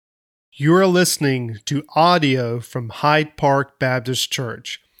You are listening to audio from Hyde Park Baptist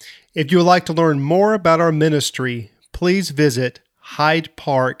Church. If you would like to learn more about our ministry, please visit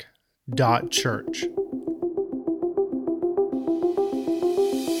hydepark.church.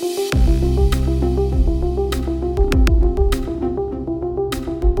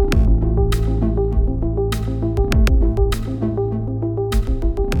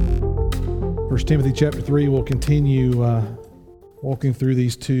 First Timothy chapter 3, we'll continue walking through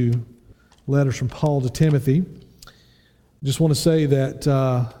these two letters from Paul to Timothy. Just want to say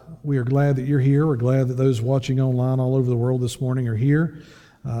that we are glad that you're here. We're glad that those watching online all over the world this morning are here.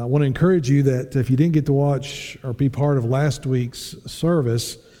 I want to encourage you that if you didn't get to watch or be part of last week's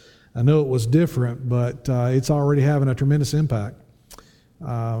service, I know it was different, but it's already having a tremendous impact.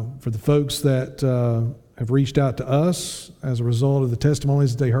 For the folks that have reached out to us as a result of the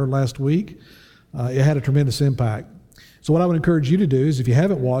testimonies that they heard last week, it had a tremendous impact. So what I would encourage you to do is, if you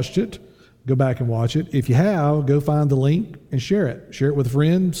haven't watched it, go back and watch it. If you have, go find the link and share it. Share it with a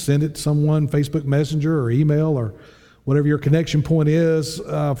friend, send it to someone, Facebook Messenger or email or whatever your connection point is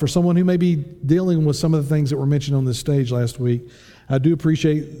for someone who may be dealing with some of the things that were mentioned on this stage last week. I do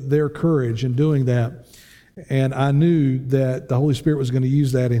appreciate their courage in doing that. And I knew that the Holy Spirit was going to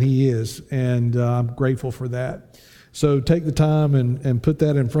use that, and He is. And I'm grateful for that. So take the time and put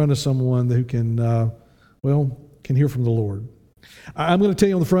that in front of someone who can hear from the Lord. I'm going to tell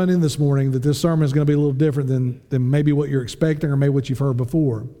you on the front end this morning that this sermon is going to be a little different than maybe what you're expecting or maybe what you've heard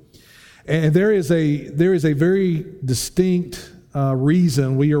before. And there is a very distinct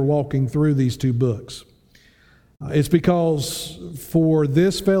reason we are walking through these two books. It's because for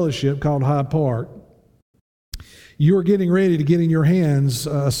this fellowship called Hyde Park, you are getting ready to get in your hands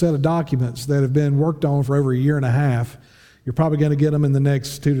a set of documents that have been worked on for over a year and a half. You're probably going to get them in the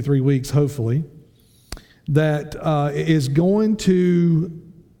next 2 to 3 weeks, hopefully. That is going to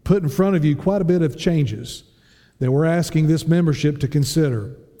put in front of you quite a bit of changes that we're asking this membership to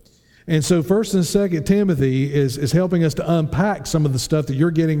consider. And so 1st and 2nd Timothy is helping us to unpack some of the stuff that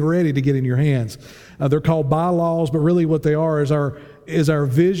you're getting ready to get in your hands. They're called bylaws, but really what they are is our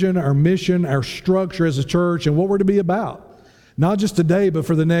vision, our mission, our structure as a church, and what we're to be about. Not just today, but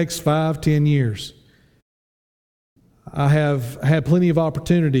for the next 5, 10 years. I have had plenty of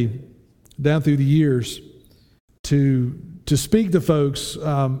opportunity down through the years to speak to folks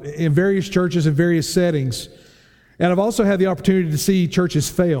in various churches in various settings. And I've also had the opportunity to see churches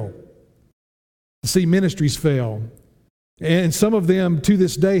fail, to see ministries fail. And some of them to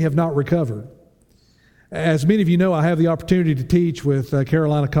this day have not recovered. As many of you know, I have the opportunity to teach with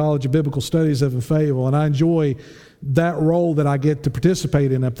Carolina College of Biblical Studies up in Fayetteville, and I enjoy that role that I get to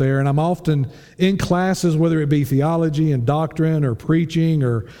participate in up there. And I'm often in classes, whether it be theology and doctrine or preaching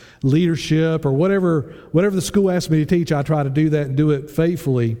or leadership or whatever the school asks me to teach, I try to do that and do it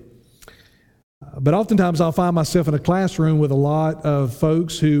faithfully. But oftentimes I'll find myself in a classroom with a lot of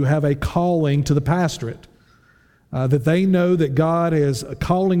folks who have a calling to the pastorate. That they know that God is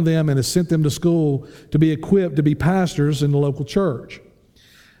calling them and has sent them to school to be equipped to be pastors in the local church.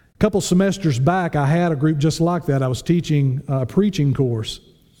 A couple semesters back, I had a group just like that. I was teaching a preaching course,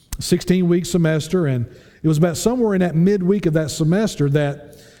 a 16-week semester, and it was about somewhere in that midweek of that semester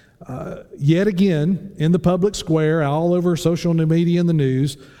that yet again, in the public square, all over social media and the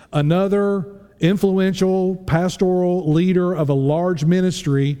news, another influential pastoral leader of a large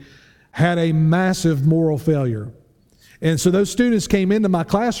ministry had a massive moral failure. And so those students came into my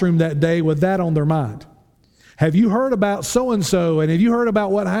classroom that day with that on their mind. Have you heard about so-and-so? And have you heard about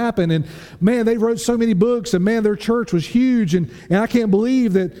what happened? And man, they wrote so many books, and man, their church was huge. And I can't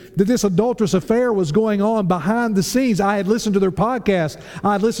believe that this adulterous affair was going on behind the scenes. I had listened to their podcast.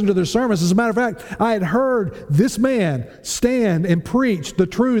 I had listened to their sermons. As a matter of fact, I had heard this man stand and preach the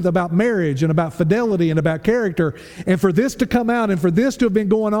truth about marriage and about fidelity and about character. And for this to come out and for this to have been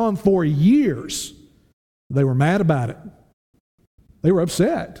going on for years, they were mad about it. They were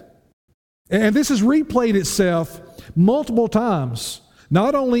upset. And this has replayed itself multiple times,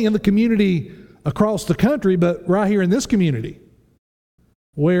 not only in the community across the country, but right here in this community,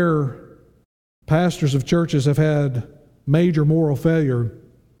 where pastors of churches have had major moral failure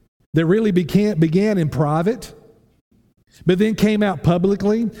that really began in private, but then came out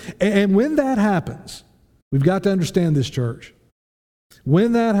publicly. And when that happens, we've got to understand this, church.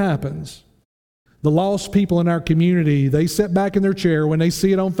 When that happens, the lost people in our community, they sit back in their chair when they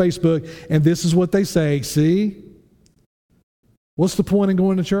see it on Facebook, and this is what they say: see, what's the point in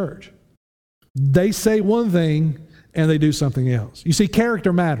going to church? They say one thing and they do something else. You see,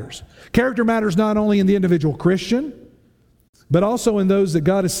 character matters. Character matters not only in the individual Christian, but also in those that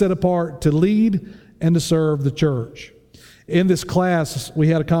God has set apart to lead and to serve the church. in this class, we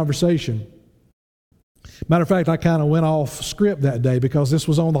had a conversation. Matter of fact, I kind of went off script that day because this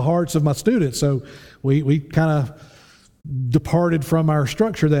was on the hearts of my students. So we kind of departed from our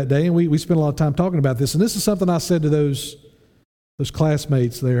structure that day, and we spent a lot of time talking about this. And this is something I said to those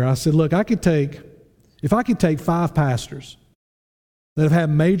classmates there. I said, look, if I could take 5 pastors that have had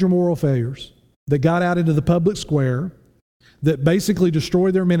major moral failures, that got out into the public square, that basically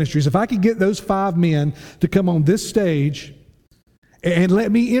destroyed their ministries, if I could get those 5 men to come on this stage and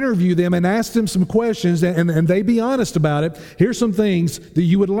let me interview them and ask them some questions and they be honest about it, here's some things that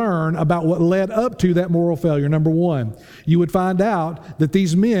you would learn about what led up to that moral failure. Number 1, you would find out that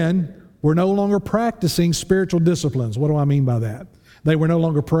these men were no longer practicing spiritual disciplines. What do I mean by that? They were no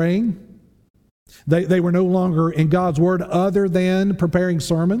longer praying. They were no longer in God's Word other than preparing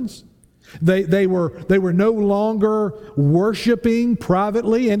sermons. They were no longer worshiping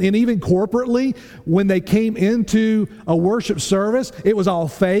privately and even corporately. When they came into a worship service, it was all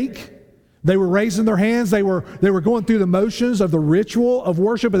fake. They were raising their hands. They were going through the motions of the ritual of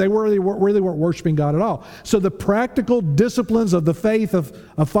worship, but they really weren't worshiping God at all. So the practical disciplines of the faith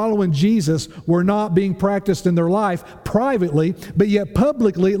of following Jesus were not being practiced in their life privately, but yet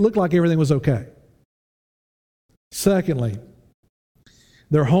publicly it looked like everything was okay. Secondly,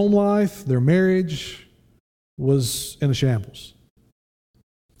 their home life, their marriage was in a shambles.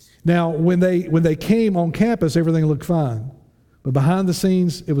 Now, when they came on campus, everything looked fine. But behind the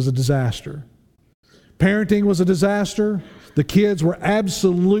scenes, it was a disaster. Parenting was a disaster. The kids were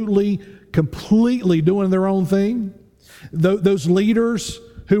absolutely, completely doing their own thing. Those leaders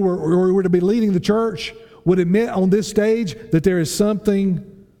who were to be leading the church would admit on this stage that there was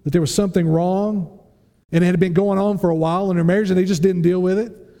something wrong. And it had been going on for a while in their marriage, and they just didn't deal with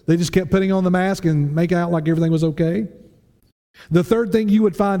it. They just kept putting on the mask and making out like everything was okay. The third thing you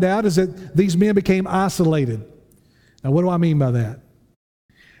would find out is that these men became isolated. Now, what do I mean by that?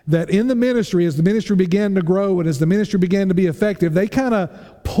 That in the ministry, as the ministry began to grow and as the ministry began to be effective, they kind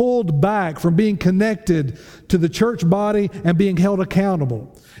of pulled back from being connected to the church body and being held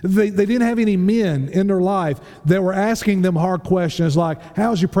accountable. They didn't have any men in their life that were asking them hard questions like,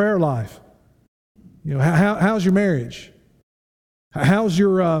 how's your prayer life? You know, how's your marriage? How's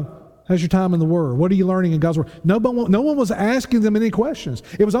your time in the Word? What are you learning in God's Word? No one was asking them any questions.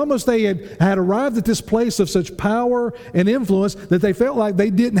 It was almost they had arrived at this place of such power and influence that they felt like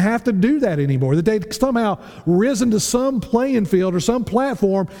they didn't have to do that anymore, that they'd somehow risen to some playing field or some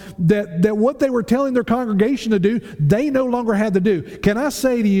platform that what they were telling their congregation to do, they no longer had to do. Can I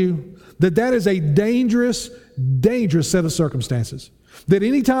say to you that is a dangerous, dangerous set of circumstances? That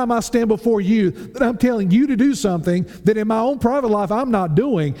anytime I stand before you, that I'm telling you to do something that in my own private life I'm not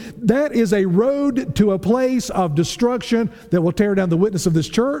doing, that is a road to a place of destruction that will tear down the witness of this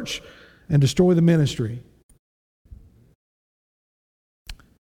church and destroy the ministry.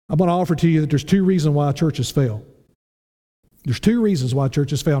 I'm going to offer to you that there's 2 reasons why churches fail. There's 2 reasons why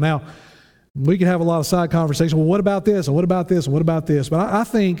churches fail. Now, we can have a lot of side conversation. Well, what about this? And what about this? And what about this? But I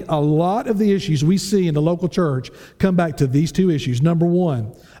think a lot of the issues we see in the local church come back to these 2 issues. Number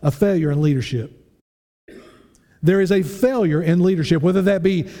 1, a failure in leadership. There is a failure in leadership, whether that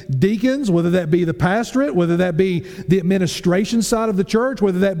be deacons, whether that be the pastorate, whether that be the administration side of the church,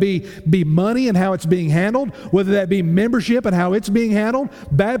 whether that be money and how it's being handled, whether that be membership and how it's being handled,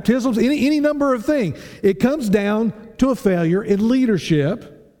 baptisms, any number of things. It comes down to a failure in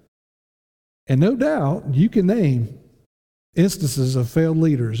leadership. And no doubt you can name instances of failed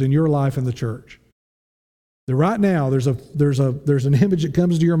leaders in your life in the church. That right now there's an image that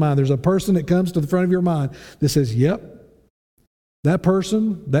comes to your mind. There's a person that comes to the front of your mind that says, yep, that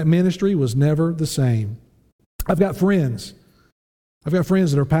person, that ministry was never the same. I've got friends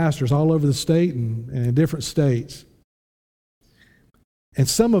that are pastors all over the state and in different states. And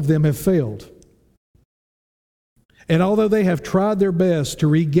some of them have failed. And although they have tried their best to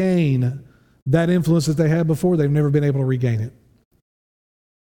regain that influence that they had before, they've never been able to regain it.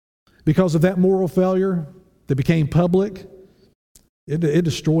 Because of that moral failure that became public, it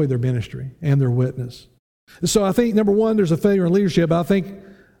destroyed their ministry and their witness. So I think, number 1, there's a failure in leadership. But I think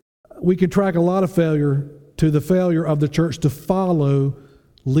we can track a lot of failure to the failure of the church to follow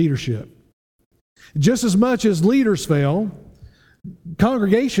leadership. Just as much as leaders fail,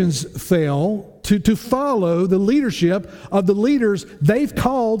 congregations fail to follow the leadership of the leaders they've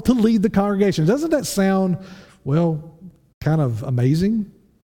called to lead the congregation. Doesn't that sound, well, kind of amazing?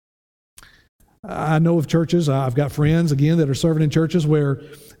 I know of churches, I've got friends, again, that are serving in churches where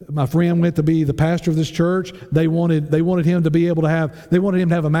my friend went to be the pastor of this church. They wanted him to be able to have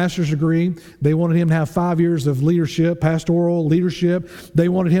a master's degree. They wanted him to have 5 years of leadership, pastoral leadership. They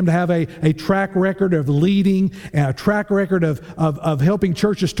wanted him to have a track record of leading and a track record of helping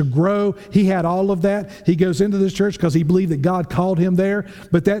churches to grow. He had all of that. He goes into this church because he believed that God called him there.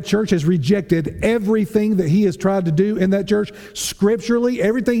 But that church has rejected everything that he has tried to do in that church. Scripturally,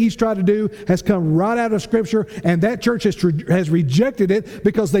 everything he's tried to do has come right out of Scripture, and that church has rejected it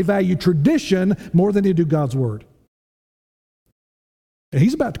because they value tradition more than they do God's Word. And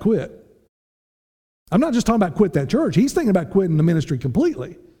he's about to quit. I'm not just talking about quit that church. He's thinking about quitting the ministry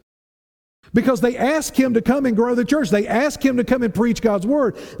completely. Because they ask him to come and grow the church. They ask him to come and preach God's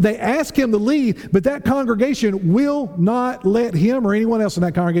Word. They ask him to lead, but that congregation will not let him or anyone else in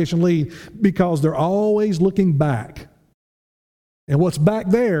that congregation lead because they're always looking back. And what's back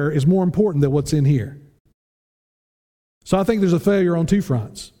there is more important than what's in here. So I think there's a failure on two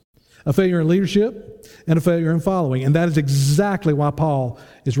fronts. A failure in leadership and a failure in following. And that is exactly why Paul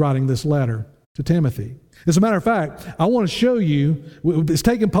is writing this letter to Timothy. As a matter of fact, I want to show you, it's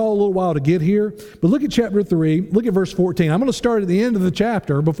taken Paul a little while to get here, but look at chapter 3, look at verse 14. I'm going to start at the end of the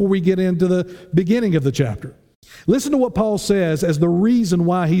chapter before we get into the beginning of the chapter. Listen to what Paul says as the reason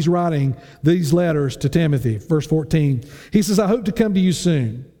why he's writing these letters to Timothy. Verse 14, he says, I hope to come to you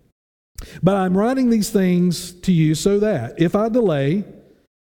soon, but I'm writing these things to you so that, if I delay,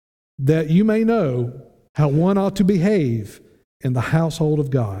 that you may know how one ought to behave in the household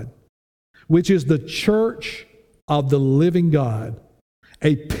of God, which is the church of the living God,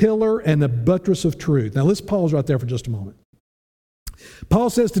 a pillar and a buttress of truth. Now let's pause right there for just a moment.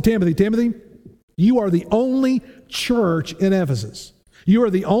 Paul says to Timothy, Timothy, you are the only church in Ephesus. You are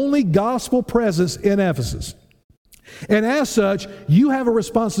the only gospel presence in Ephesus. And as such, you have a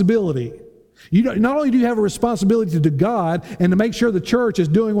responsibility. Not only do you have a responsibility to God and to make sure the church is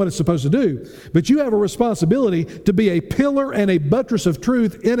doing what it's supposed to do, but you have a responsibility to be a pillar and a buttress of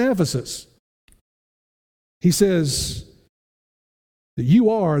truth in Ephesus. He says that you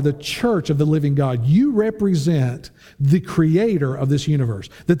are the church of the living God. You represent the creator of this universe,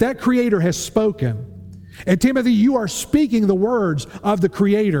 that creator has spoken. And Timothy, you are speaking the words of the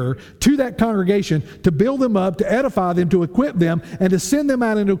creator to that congregation to build them up, to edify them, to equip them, and to send them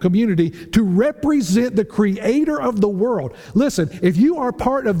out into a community to represent the creator of the world. Listen, if you are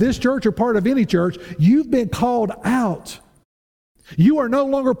part of this church or part of any church, you've been called out. You are no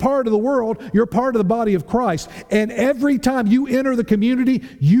longer part of the world, you're part of the body of Christ. And every time you enter the community,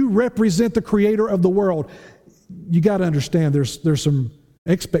 you represent the creator of the world. You got to understand there's some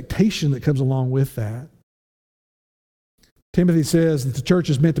expectation that comes along with that. Timothy says that the church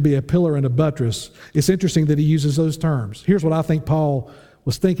is meant to be a pillar and a buttress. It's interesting that he uses those terms. Here's what I think Paul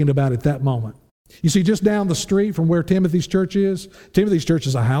was thinking about at that moment. You see, just down the street from where Timothy's church is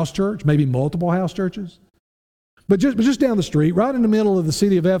a house church, maybe multiple house churches. But just down the street, right in the middle of the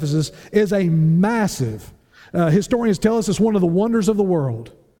city of Ephesus, is a massive, historians tell us it's one of the wonders of the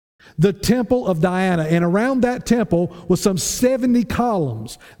world, the Temple of Diana. And around that temple was some 70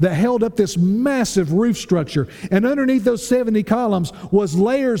 columns that held up this massive roof structure. And underneath those 70 columns was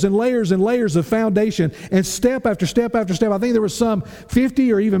layers and layers and layers of foundation. And step after step after step, I think there was some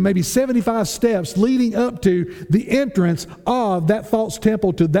 50 or even maybe 75 steps leading up to the entrance of that false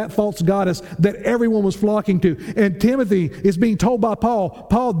temple, to that false goddess that everyone was flocking to. And Timothy is being told by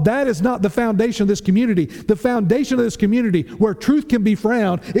Paul, that is not the foundation of this community. The foundation of this community where truth can be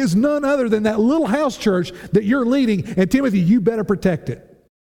found is none other than that little house church that you're leading. And Timothy, you better protect it.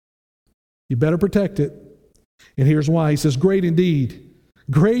 You better protect it. And here's why. He says, great indeed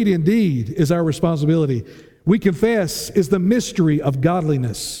is our responsibility. We confess is the mystery of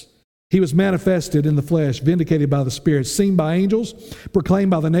godliness. He was manifested in the flesh, vindicated by the Spirit, seen by angels,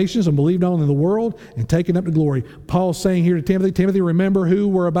 proclaimed by the nations, and believed on in the world, and taken up to glory. Paul's saying here to Timothy, remember who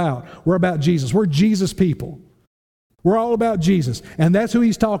we're about. We're about Jesus. We're Jesus people. We're all about Jesus, and that's who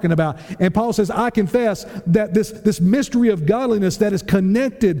he's talking about. And Paul says, I confess that this mystery of godliness that is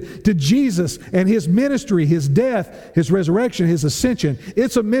connected to Jesus and his ministry, his death, his resurrection, his ascension,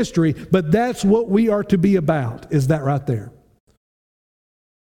 it's a mystery, but that's what we are to be about, is that right there.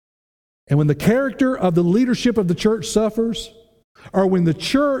 And when the character of the leadership of the church suffers, or when the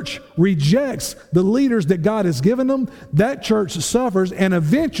church rejects the leaders that God has given them, that church suffers, and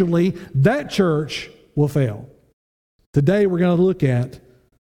eventually that church will fail. Today we're going to look at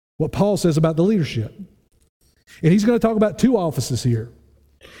what Paul says about the leadership. And he's going to talk about two offices here.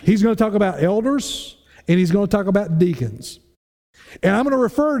 He's going to talk about elders and he's going to talk about deacons. And I'm going to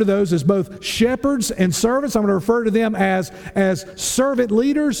refer to those as both shepherds and servants. I'm going to refer to them as servant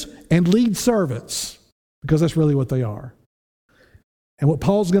leaders and lead servants, because that's really what they are. And what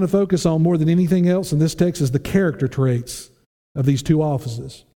Paul's going to focus on more than anything else in this text is the character traits of these two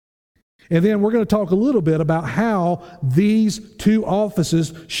offices. And then we're going to talk a little bit about how these two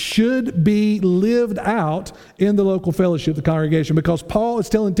offices should be lived out in the local fellowship, the congregation, because Paul is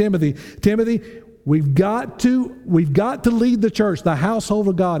telling Timothy, we've got to lead the church, the household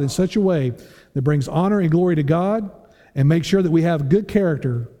of God, in such a way that brings honor and glory to God and make sure that we have good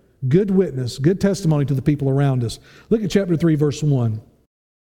character, good witness, good testimony to the people around us. Look at chapter 3, verse 1.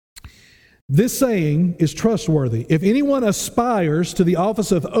 This saying is trustworthy. If anyone aspires to the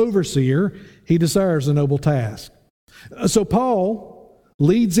office of overseer, he desires a noble task. So Paul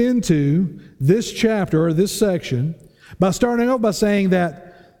leads into this chapter, or this section, by starting off by saying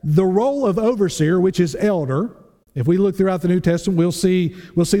that the role of overseer, which is elder, if we look throughout the New Testament, we'll see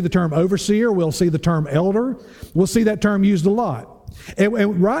the term overseer, we'll see the term elder, we'll see that term used a lot.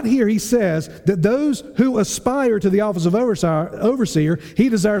 And right here he says that those who aspire to the office of overseer, he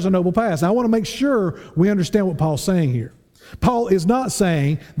desires a noble task. Now, I want to make sure we understand what Paul's saying here. Paul is not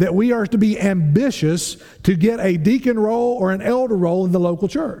saying that we are to be ambitious to get a deacon role or an elder role in the local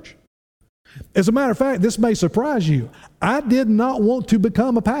church. As a matter of fact, this may surprise you. I did not want to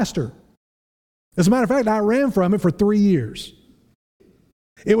become a pastor. As a matter of fact, I ran from it for 3 years.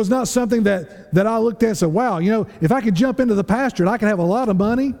 It was not something that I looked at and said, wow, if I could jump into the pastorate, I could have a lot of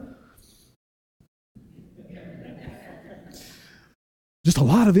money. Just a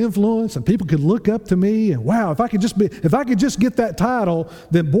lot of influence, and people could look up to me, and wow, if I could just get that title,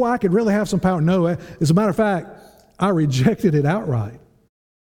 then boy, I could really have some power. No, as a matter of fact, I rejected it outright.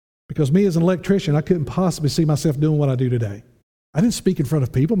 Because me as an electrician, I couldn't possibly see myself doing what I do today. I didn't speak in front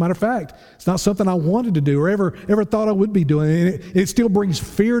of people. Matter of fact, it's not something I wanted to do or ever thought I would be doing. And it still brings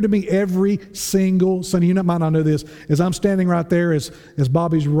fear to me every single Sunday. You might not know this. As I'm standing right there, as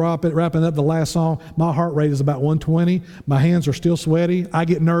Bobby's wrapping up the last song, my heart rate is about 120. My hands are still sweaty. I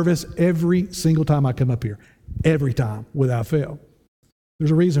get nervous every single time I come up here. Every time, without fail.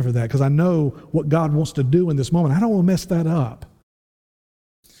 There's a reason for that, because I know what God wants to do in this moment. I don't want to mess that up.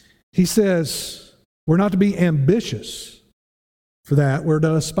 He says we're not to be ambitious for that, we're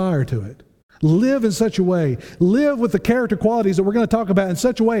to aspire to it. Live in such a way, live with the character qualities that we're going to talk about in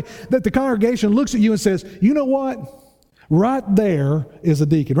such a way that the congregation looks at you and says, you know what? Right there is a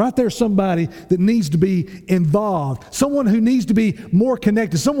deacon. Right there is somebody that needs to be involved. Someone who needs to be more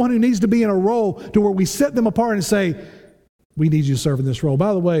connected. Someone who needs to be in a role to where we set them apart and say, we need you to serve in this role.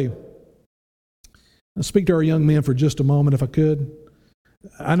 By the way, I'll speak to our young men for just a moment if I could.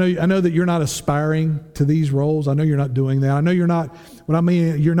 I know that you're not aspiring to these roles. I know you're not doing that. I know you're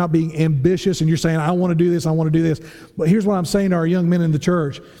not being ambitious and you're saying, I want to do this, I want to do this. But here's what I'm saying to our young men in the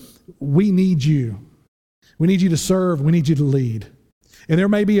church. We need you. We need you to serve. We need you to lead. And there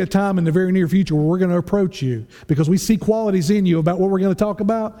may be a time in the very near future where we're going to approach you because we see qualities in you about what we're going to talk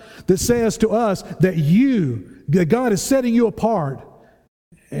about that says to us that God is setting you apart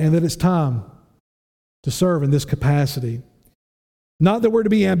and that it's time to serve in this capacity. Not that we're to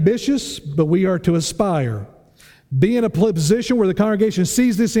be ambitious, but we are to aspire. Be in a position where the congregation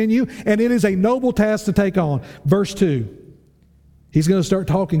sees this in you, and it is a noble task to take on. Verse 2, he's going to start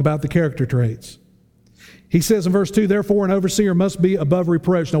talking about the character traits. He says in verse 2, therefore an overseer must be above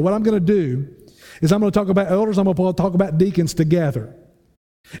reproach. Now what I'm going to do is I'm going to talk about elders, I'm going to talk about deacons together.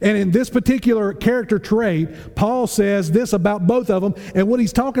 And in this particular character trait, Paul says this about both of them, and what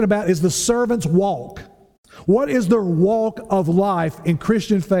he's talking about is the servant's walk. What is their walk of life in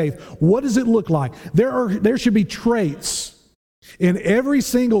Christian faith? What does it look like? There should be traits in every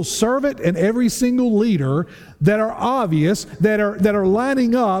single servant and every single leader that are obvious, that are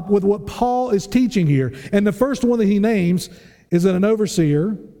lining up with what Paul is teaching here. And the first one that he names is that an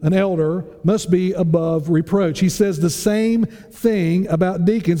overseer, an elder, must be above reproach. He says the same thing about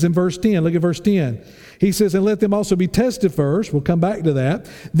deacons in verse 10. Look at verse 10. He says, and let them also be tested first. We'll come back to that.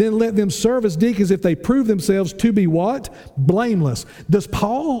 Then let them serve as deacons if they prove themselves to be what? Blameless. Is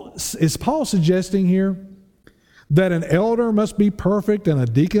Paul suggesting here that an elder must be perfect and a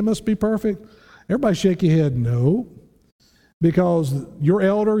deacon must be perfect? Everybody shake your head, no. Because your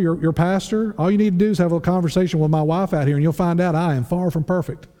elder, your pastor, all you need to do is have a conversation with my wife out here and you'll find out I am far from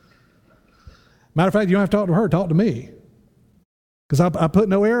perfect. Matter of fact, you don't have to talk to her, talk to me. Because I put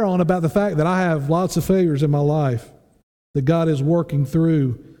no air on about the fact that I have lots of failures in my life that God is working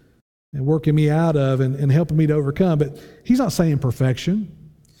through and working me out of and helping me to overcome. But he's not saying perfection.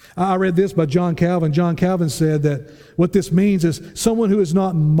 I read this by John Calvin. John Calvin said that what this means is someone who is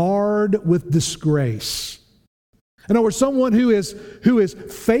not marred with disgrace. In other words, someone who is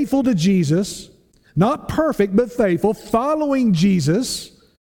faithful to Jesus, not perfect, but faithful, following Jesus,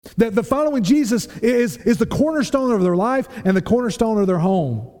 that the following Jesus is the cornerstone of their life and the cornerstone of their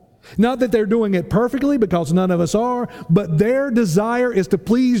home. Not that they're doing it perfectly, because none of us are, but their desire is to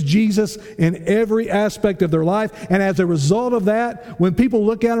please Jesus in every aspect of their life. And as a result of that, when people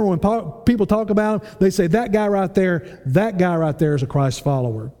look at them, when people talk about them, they say, that guy right there is a Christ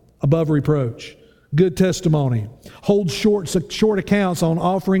follower, above reproach. Good testimony. Holds short accounts on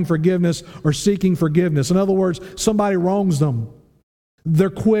offering forgiveness or seeking forgiveness. In other words, somebody wrongs them, they're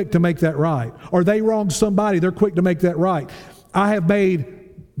quick to make that right. Or they wronged somebody, they're quick to make that right. I have made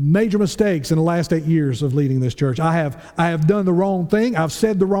major mistakes in the last 8 years of leading this church. I have done the wrong thing. I've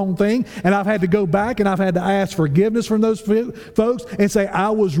said the wrong thing, and I've had to go back and I've had to ask forgiveness from those folks and say, I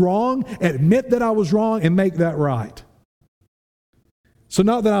was wrong, admit that I was wrong, and make that right. So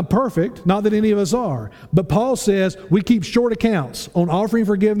not that I'm perfect, not that any of us are, but Paul says we keep short accounts on offering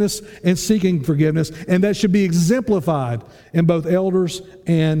forgiveness and seeking forgiveness, and that should be exemplified in both elders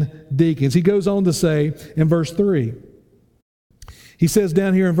and deacons. He goes on to say in verse 3, he says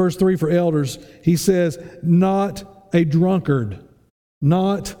down here in verse 3 for elders, he says, not a drunkard.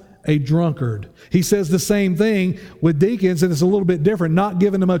 Not a drunkard. He says the same thing with deacons, and it's a little bit different, not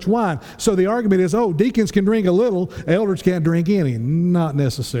given to much wine. So the argument is, deacons can drink a little, elders can't drink any. Not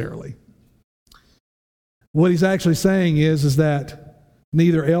necessarily. What he's actually saying is that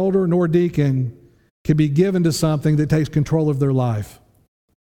neither elder nor deacon can be given to something that takes control of their life.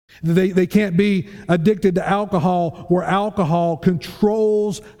 They can't be addicted to alcohol where alcohol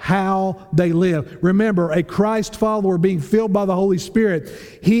controls how they live. Remember, a Christ follower being filled by the Holy Spirit,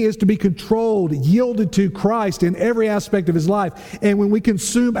 he is to be controlled, yielded to Christ in every aspect of his life. And when we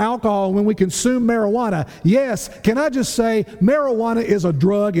consume alcohol, when we consume marijuana, yes, can I just say, marijuana is a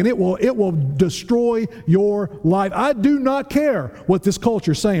drug and it will destroy your life. I do not care what this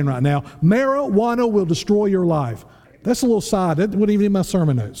culture is saying right now. Marijuana will destroy your life. That's a little side. That wouldn't even be my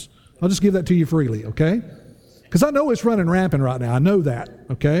sermon notes. I'll just give that to you freely, okay? Because I know it's running rampant right now. I know that,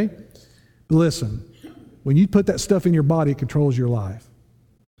 okay? But listen, when you put that stuff in your body, it controls your life.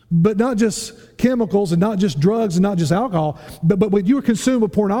 But not just chemicals and not just drugs and not just alcohol, but when you're consumed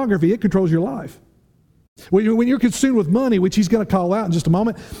with pornography, it controls your life. When you're consumed with money, which he's going to call out in just a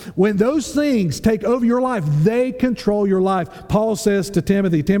moment, when those things take over your life, they control your life. Paul says to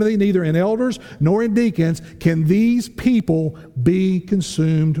Timothy, neither in elders nor in deacons can these people be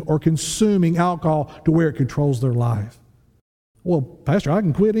consumed or consuming alcohol to where it controls their life. Well, Pastor, I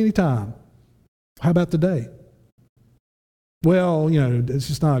can quit any time. How about today? Well, it's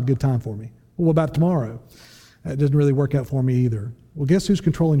just not a good time for me. Well, what about tomorrow? That doesn't really work out for me either. Well, guess who's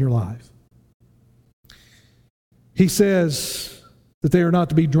controlling your life? He says that they are not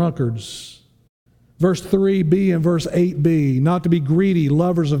to be drunkards. Verse 3b and verse 8b, not to be greedy,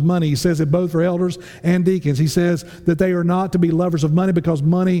 lovers of money. He says it both for elders and deacons. He says that they are not to be lovers of money because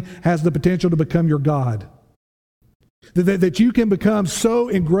money has the potential to become your God. That you can become so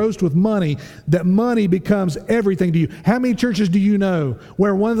engrossed with money that money becomes everything to you. How many churches do you know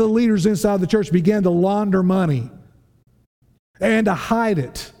where one of the leaders inside the church began to launder money and to hide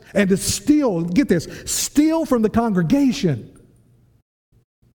it? And to steal, get this, steal from the congregation?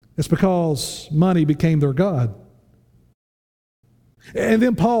 It's because money became their God. And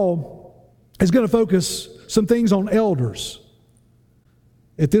then Paul is going to focus some things on elders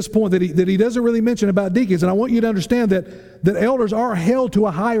at this point that he doesn't really mention about deacons. And I want you to understand that elders are held to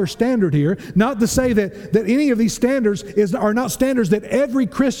a higher standard here. Not to say that any of these standards are not standards that every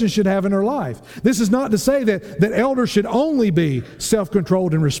Christian should have in their life. This is not to say that elders should only be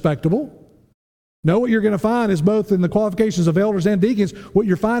self-controlled and respectable. No, what you're going to find is both in the qualifications of elders and deacons, what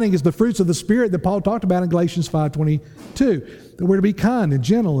you're finding is the fruits of the Spirit that Paul talked about in Galatians 5:22. That we're to be kind and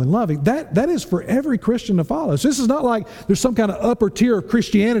gentle and loving. That is for every Christian to follow. So this is not like there's some kind of upper tier of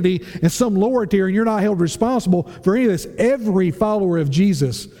Christianity and some lower tier and you're not held responsible for any of this. Every follower of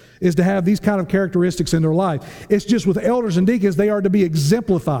Jesus is to have these kind of characteristics in their life. It's just with elders and deacons, they are to be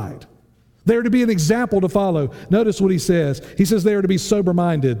exemplified. They are to be an example to follow. Notice what he says. He says they are to be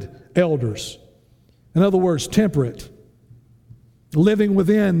sober-minded elders. In other words, temperate, living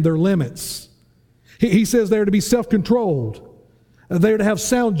within their limits. He says they are to be self-controlled. They are to have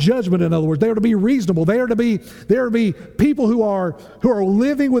sound judgment, in other words. They are to be reasonable. They are to be people who are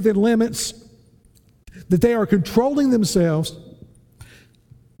living within limits, that they are controlling themselves,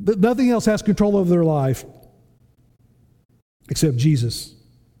 that nothing else has control over their life except Jesus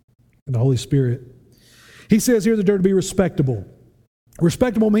and the Holy Spirit. He says here that they're to be respectable.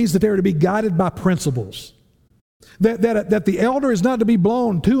 Respectable means that they are to be guided by principles. That the elder is not to be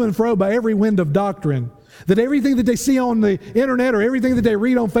blown to and fro by every wind of doctrine, That everything that they see on the internet or everything that they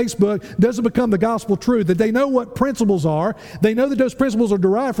read on Facebook doesn't become the gospel truth. That they know what principles are. They know that those principles are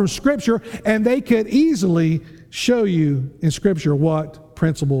derived from Scripture, and they could easily show you in Scripture what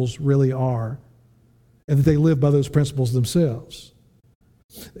principles really are, and that they live by those principles themselves.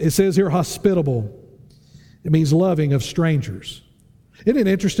 It says here, hospitable. It means loving of strangers. Isn't it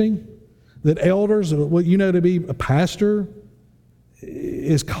interesting that elders, what you know to be a pastor,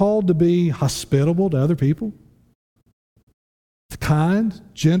 is called to be hospitable to other people? Kind,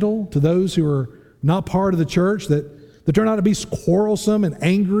 gentle to those who are not part of the church, that they're not to be quarrelsome and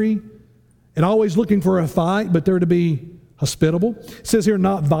angry and always looking for a fight, but they're to be hospitable. It says here,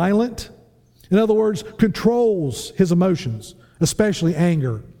 not violent. In other words, controls his emotions, especially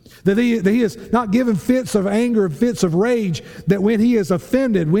anger. That he is not given fits of anger and fits of rage, that when he is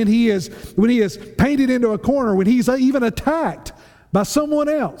offended, when he is painted into a corner, when he's even attacked by someone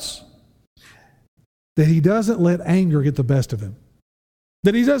else, that he doesn't let anger get the best of him.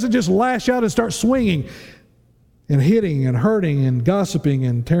 That he doesn't just lash out and start swinging and hitting and hurting and gossiping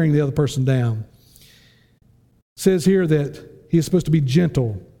and tearing the other person down. It says here that he is supposed to be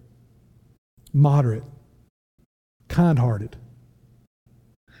gentle, moderate, kind-hearted.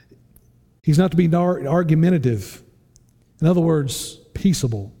 He's not to be argumentative. In other words,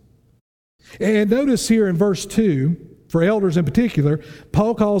 peaceable. And notice here in verse 2, for elders in particular,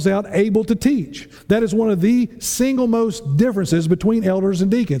 Paul calls out able to teach. That is one of the single most differences between elders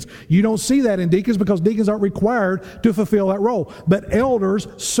and deacons. You don't see that in deacons because deacons aren't required to fulfill that role. But elders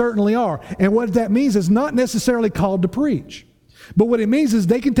certainly are. And what that means is not necessarily called to preach. But what it means is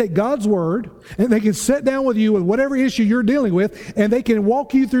they can take God's Word and they can sit down with you with whatever issue you're dealing with, and they can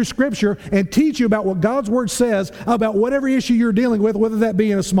walk you through Scripture and teach you about what God's Word says about whatever issue you're dealing with, whether that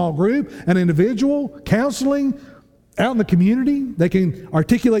be in a small group, an individual, counseling, out in the community. They can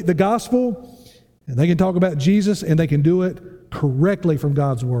articulate the gospel, and they can talk about Jesus, and they can do it correctly from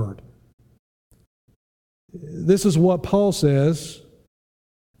God's Word. This is what Paul says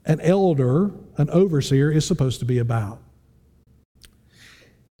an elder, an overseer, is supposed to be about.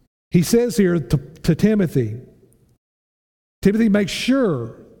 He says here to Timothy, make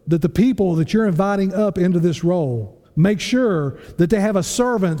sure that the people that you're inviting up into this role, make sure that they have a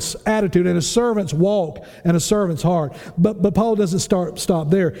servant's attitude and a servant's walk and a servant's heart. But Paul doesn't stop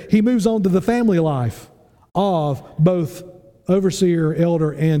there. He moves on to the family life of both overseer,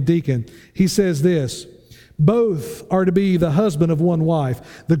 elder, and deacon. He says this, both are to be the husband of one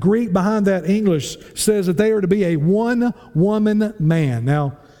wife. The Greek behind that English says that they are to be a one-woman man.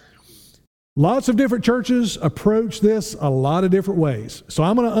 Now, lots of different churches approach this a lot of different ways. So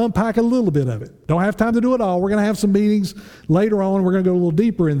I'm going to unpack a little bit of it. Don't have time to do it all. We're going to have some meetings later on. We're going to go a little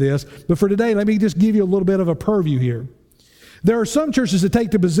deeper in this. But for today, let me just give you a little bit of a purview here. There are some churches that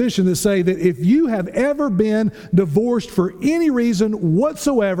take the position that say that if you have ever been divorced for any reason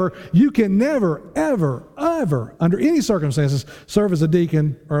whatsoever, you can never, ever, ever, under any circumstances, serve as a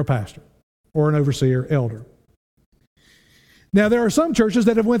deacon or a pastor or an overseer, elder. Now, there are some churches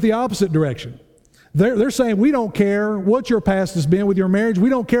that have went the opposite direction. They're saying, we don't care what your past has been with your marriage. We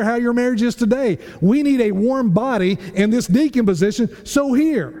don't care how your marriage is today. We need a warm body in this deacon position, so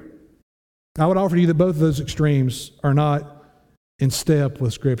here. I would offer to you that both of those extremes are not in step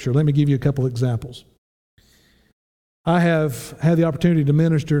with Scripture. Let me give you a couple examples. I have had the opportunity to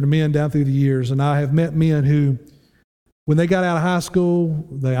minister to men down through the years, and I have met men who, when they got out of high school,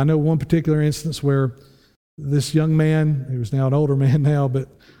 I know one particular instance where this young man, he was now an older man now, but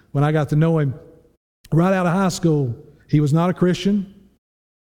when I got to know him, right out of high school, he was not a Christian.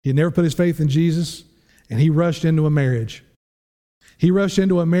 He had never put his faith in Jesus, and he rushed into a marriage. He rushed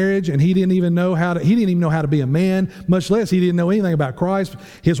into a marriage, and he didn't even know how to be a man, much less he didn't know anything about Christ.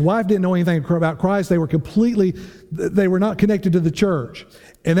 His wife didn't know anything about Christ. They were not connected to the church.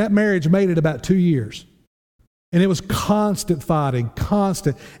 And that marriage made it about 2 years. And it was constant fighting,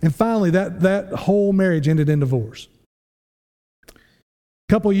 constant. And finally, that whole marriage ended in divorce. A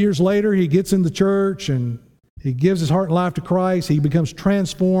couple of years later, he gets in the church and he gives his heart and life to Christ. He becomes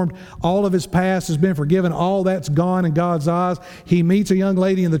transformed. All of his past has been forgiven. All that's gone in God's eyes. He meets a young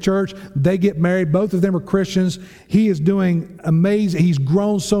lady in the church. They get married. Both of them are Christians. He is doing amazing. He's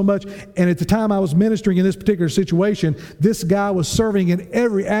grown so much. And at the time I was ministering in this particular situation, this guy was serving in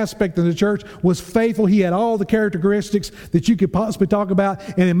every aspect of the church, was faithful. He had all the characteristics that you could possibly talk about.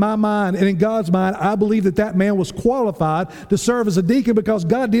 And in my mind and in God's mind, I believe that man was qualified to serve as a deacon because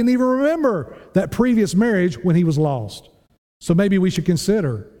God didn't even remember that previous marriage when he was lost. So maybe we should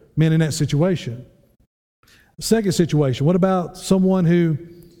consider men in that situation. The second situation, what about someone who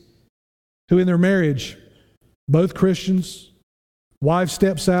in their marriage, both Christians, wife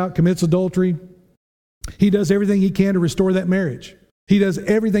steps out, commits adultery, He does everything he can to restore that marriage. He does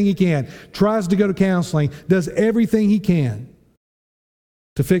everything he can, tries to go to counseling, does everything he can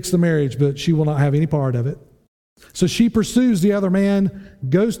to fix the marriage, but she will not have any part of it. So she pursues the other man,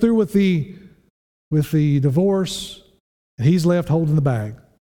 goes through with the divorce, and he's left holding the bag.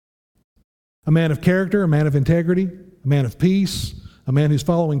 A man of character, a man of integrity, a man of peace, a man who's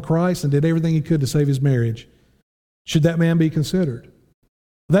following Christ and did everything he could to save his marriage. Should that man be considered?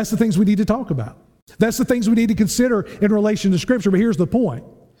 That's the things we need to talk about. That's the things we need to consider in relation to Scripture. But here's the point.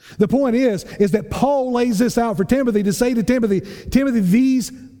 The point is that Paul lays this out for Timothy to say to Timothy,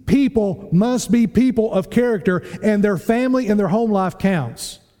 these people must be people of character, and their family and their home life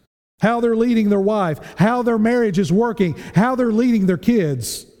counts. How they're leading their wife, how their marriage is working, how they're leading their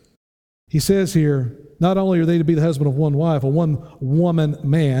kids. He says here, not only are they to be the husband of one wife, a one-woman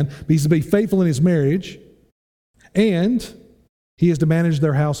man, but he's to be faithful in his marriage, and he is to manage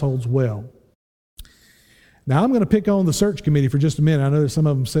their households well. Now, I'm going to pick on the search committee for just a minute. I know there's some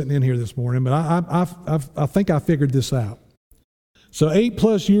of them sitting in here this morning, but I think I figured this out. So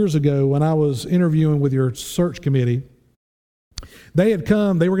 8+ years ago, when I was interviewing with your search committee, they were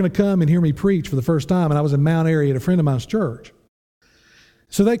going to come and hear me preach for the first time, and I was in Mount Airy at a friend of mine's church.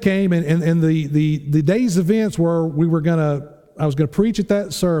 So they came, and the day's events were I was going to preach at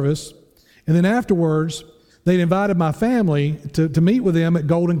that service, and then afterwards, they'd invited my family to meet with them at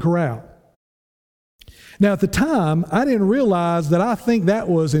Golden Corral. Now, at the time, I didn't realize that I think that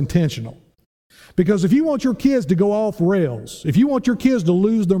was intentional. Because if you want your kids to go off rails, if you want your kids to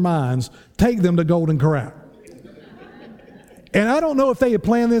lose their minds, take them to Golden Corral. And I don't know if they had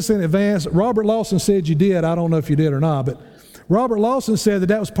planned this in advance. Robert Lawson said you did. I don't know if you did or not, but Robert Lawson said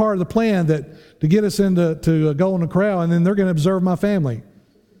that was part of the plan, that to get us into Golden Corral, and then they're going to observe my family.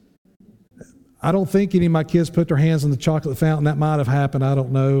 I don't think any of my kids put their hands in the chocolate fountain. That might have happened. I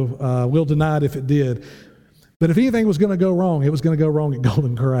don't know. We'll deny it if it did. But if anything was going to go wrong, it was going to go wrong at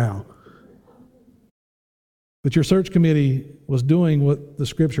Golden Corral. But your search committee was doing what the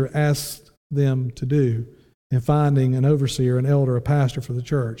Scripture asked them to do in finding an overseer, an elder, a pastor for the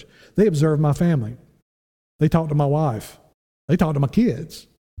church. They observed my family. They talked to my wife. They talked to my kids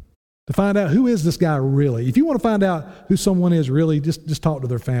to find out, who is this guy really? If you want to find out who someone is really, just talk to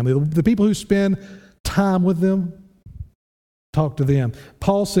their family. The people who spend time with them, talk to them.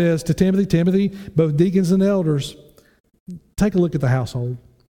 Paul says to Timothy, both deacons and elders, take a look at the household.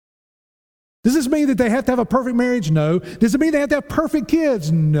 Does this mean that they have to have a perfect marriage? No. Does it mean they have to have perfect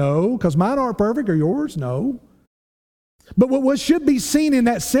kids? No, because mine aren't perfect, or yours? No. But what should be seen in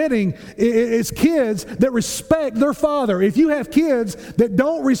that setting is kids that respect their father. If you have kids that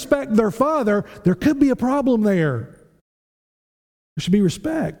don't respect their father, there could be a problem there. There should be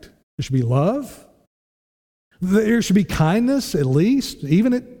respect. There should be love. There should be kindness, at least,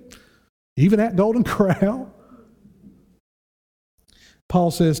 even at Golden Corral. Paul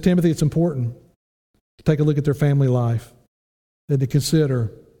says, Timothy, it's important to take a look at their family life and to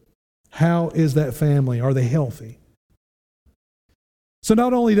consider, how is that family? Are they healthy? So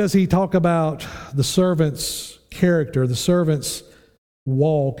not only does he talk about the servant's character, the servant's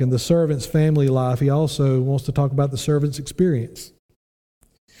walk, and the servant's family life, he also wants to talk about the servant's experience.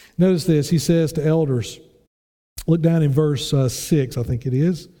 Notice this, he says to elders, look down in verse 6, I think it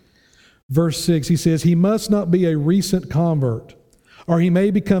is. Verse 6, he says, he must not be a recent convert, or he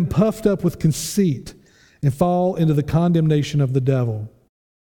may become puffed up with conceit and fall into the condemnation of the devil.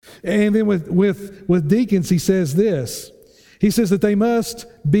 And then with deacons, he says this. He says that they must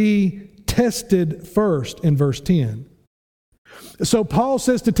be tested first in verse 10. So Paul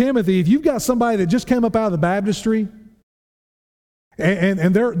says to Timothy, if you've got somebody that just came up out of the baptistry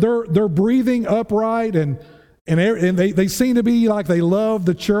and they're breathing upright and they seem to be like they love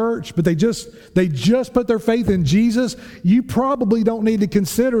the church, but they just put their faith in Jesus, you probably don't need to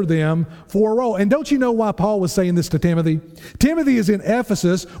consider them for a role. And don't you know why Paul was saying this to Timothy? Timothy is in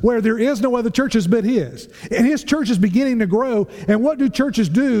Ephesus, where there is no other churches but his. And his church is beginning to grow. And what do churches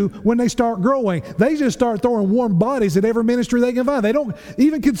do when they start growing? They just start throwing warm bodies at every ministry they can find. They don't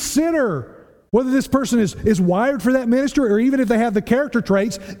even consider whether this person is wired for that ministry, or even if they have the character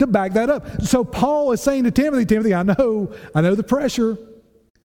traits to back that up. So Paul is saying to Timothy, I know the pressure.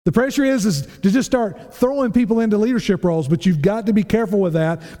 The pressure is to just start throwing people into leadership roles, but you've got to be careful with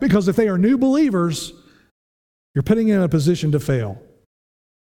that, because if they are new believers, you're putting them in a position to fail.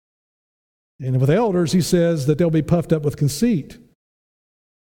 And with elders, he says that they'll be puffed up with conceit.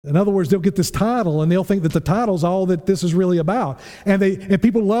 In other words, they'll get this title and they'll think that the title's all that this is really about. And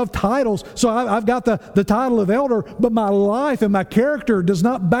people love titles. So I've got the title of elder, but my life and my character does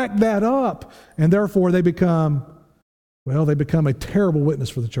not back that up. And therefore they become a terrible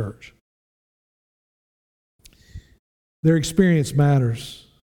witness for the church. Their experience matters.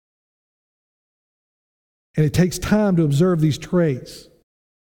 And it takes time to observe these traits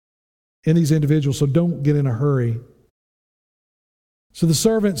in these individuals, so don't get in a hurry. So the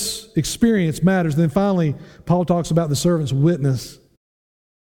servant's experience matters. Then finally, Paul talks about the servant's witness.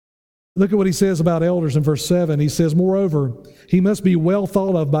 Look at what he says about elders in verse 7. He says, moreover, he must be well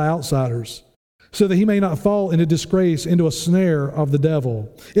thought of by outsiders, so that he may not fall into disgrace, into a snare of the devil.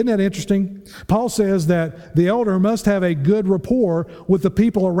 Isn't that interesting? Paul says that the elder must have a good rapport with the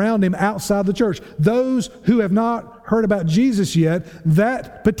people around him outside the church. Those who have not heard about Jesus yet,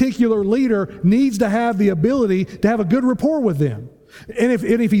 that particular leader needs to have the ability to have a good rapport with them. And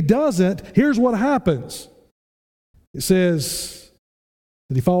if he doesn't, here's what happens. It says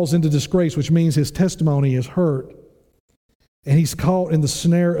that he falls into disgrace, which means his testimony is hurt, and he's caught in the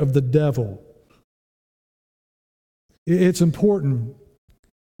snare of the devil. It's important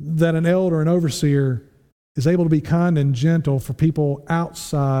that an elder, an overseer, is able to be kind and gentle for people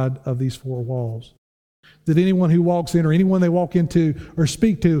outside of these four walls. That anyone who walks in, or anyone they walk into or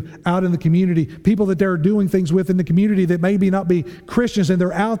speak to out in the community, people that they're doing things with in the community that maybe not be Christians, and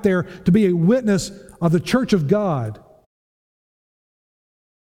they're out there to be a witness of the church of God.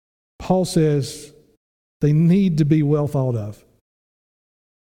 Paul says they need to be well thought of.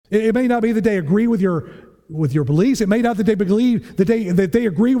 It may not be that they agree with your beliefs. It may not that they believe that they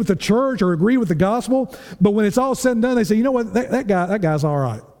agree with the church or agree with the gospel, but when it's all said and done, they say, you know what, that guy's all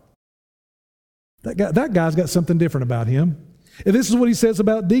right. That guy's got something different about him. And this is what he says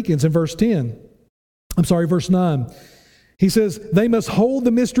about deacons in verse 9. He says, they must hold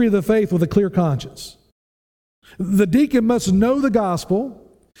the mystery of the faith with a clear conscience. The deacon must know the gospel.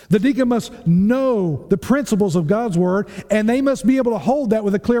 The deacon must know the principles of God's word, and they must be able to hold that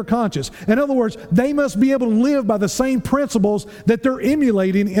with a clear conscience. In other words, they must be able to live by the same principles that they're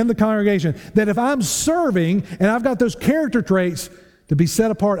emulating in the congregation. That if I'm serving and I've got those character traits to be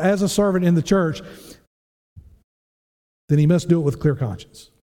set apart as a servant in the church, then he must do it with clear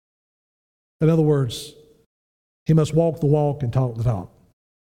conscience. In other words, he must walk the walk and talk the talk.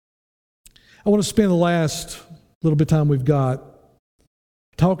 I want to spend the last little bit of time we've got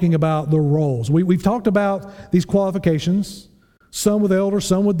talking about the roles. We've talked about these qualifications, some with elders,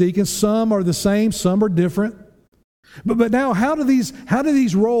 some with deacons, some are the same, some are different. But now, how do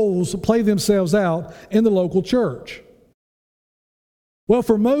these roles play themselves out in the local church? Well,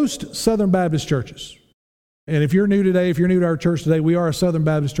 for most Southern Baptist churches, and if you're new to our church today, we are a Southern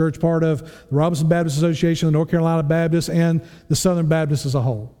Baptist church, part of the Robinson Baptist Association, the North Carolina Baptists, and the Southern Baptists as a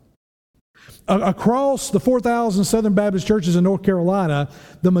whole. Across the 4,000 Southern Baptist churches in North Carolina,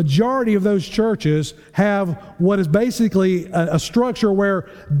 the majority of those churches have what is basically a structure where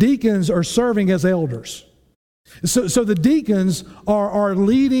deacons are serving as elders. So the deacons are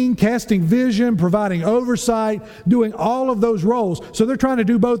leading, casting vision, providing oversight, doing all of those roles. So they're trying to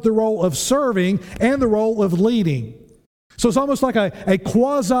do both the role of serving and the role of leading. So it's almost like a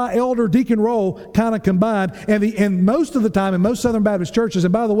quasi-elder deacon role kind of combined. And most of the time in most Southern Baptist churches,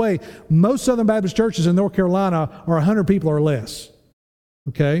 and by the way, most Southern Baptist churches in North Carolina are 100 people or less.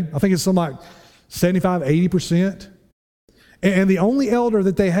 Okay? I think it's something like 75, 80%. And the only elder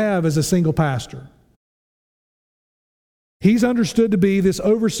that they have is a single pastor. He's understood to be this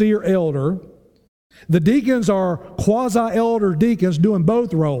overseer elder. The deacons are quasi-elder deacons doing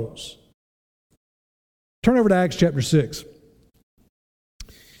both roles. Turn over to Acts chapter 6.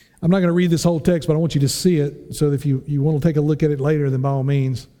 I'm not going to read this whole text, but I want you to see it. So if you want to take a look at it later, then by all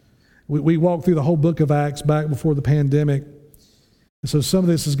means. We walked through the whole book of Acts back before the pandemic. So some of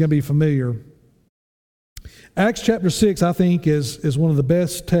this is going to be familiar. Acts chapter 6, I think, is one of the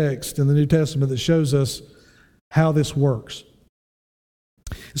best texts in the New Testament that shows us how this works.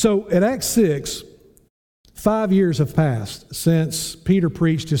 So at Acts 6, 5 years have passed since Peter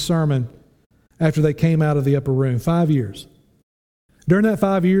preached his sermon after they came out of the upper room. 5 years. During that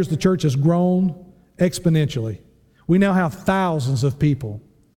 5 years, the church has grown exponentially. We now have thousands of people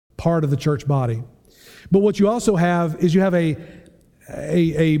part of the church body. But what you also have is you have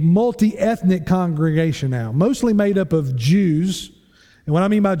a multi-ethnic congregation now, mostly made up of Jews. And what I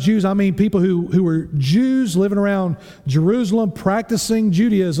mean by Jews, I mean people who were Jews living around Jerusalem, practicing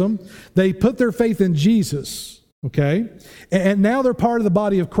Judaism. They put their faith in Jesus, okay? And now they're part of the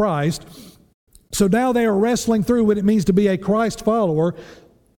body of Christ. So now they are wrestling through what it means to be a Christ follower,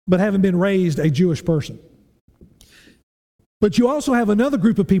 but haven't been raised a Jewish person. But you also have another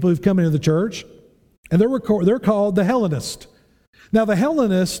group of people who've come into the church, and they're called the Hellenists. Now, the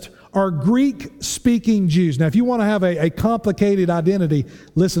Hellenists are Greek-speaking Jews. Now, if you want to have a complicated identity,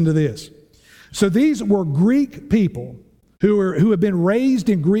 listen to this. So these were Greek people who had been raised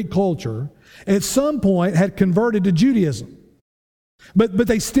in Greek culture, at some point had converted to Judaism. But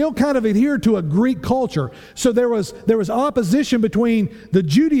they still kind of adhered to a Greek culture. So there was opposition between the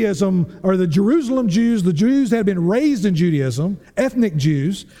Judaism, or the Jerusalem Jews, the Jews that had been raised in Judaism, ethnic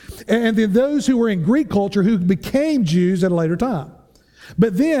Jews, and then those who were in Greek culture who became Jews at a later time.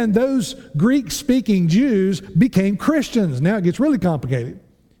 But then those Greek-speaking Jews became Christians. Now it gets really complicated.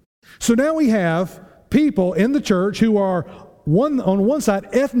 So now we have people in the church who are on one side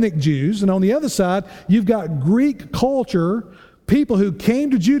ethnic Jews, and on the other side you've got Greek culture, people who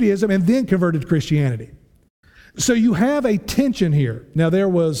came to Judaism and then converted to Christianity. So you have a tension here. Now there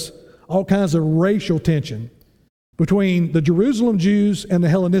was all kinds of racial tension between the Jerusalem Jews and the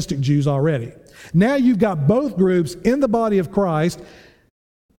Hellenistic Jews already. Now you've got both groups in the body of Christ,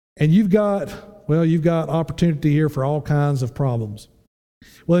 and you've got opportunity here for all kinds of problems.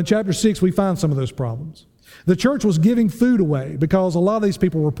 Well, in chapter 6, we find some of those problems. The church was giving food away because a lot of these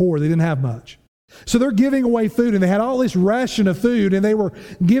people were poor. They didn't have much. So they're giving away food, and they had all this ration of food, and they were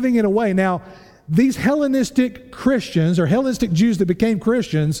giving it away. Now, these Hellenistic Christians, or Hellenistic Jews that became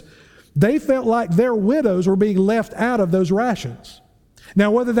Christians, they felt like their widows were being left out of those rations.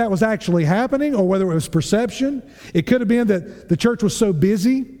 Now, whether that was actually happening or whether it was perception, it could have been that the church was so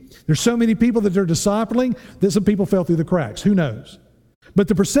busy, there's so many people that they're discipling, that some people fell through the cracks. Who knows? But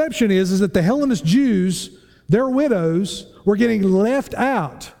the perception is that the Hellenist Jews, their widows, were getting left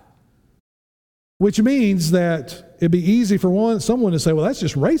out, which means that it'd be easy for someone to say, well, that's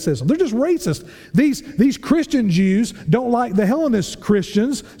just racism. They're just racist. These Christian Jews don't like the Hellenist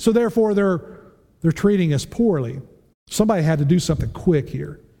Christians, so therefore they're treating us poorly. Somebody had to do something quick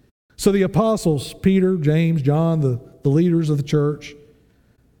here. So the apostles, Peter, James, John, the leaders of the church,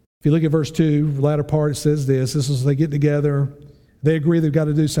 if you look at verse 2, the latter part, it says this is they get together, they agree they've got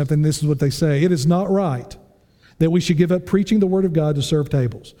to do something. This is what they say. It is not right that we should give up preaching the word of God to serve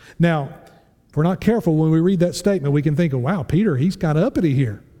tables. Now, if we're not careful when we read that statement, we can think, wow, Peter, he's kind of uppity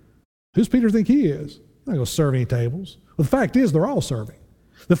here. Who's Peter think he is? He's not going to serve any tables. Well, the fact is they're all serving.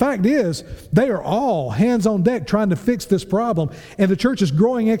 The fact is they are all hands on deck trying to fix this problem, and the church is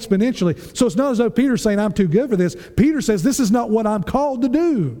growing exponentially. So it's not as though Peter's saying, I'm too good for this. Peter says, this is not what I'm called to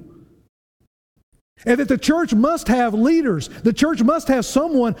do. And that the church must have leaders. The church must have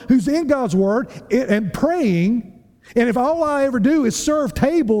someone who's in God's Word and praying. And if all I ever do is serve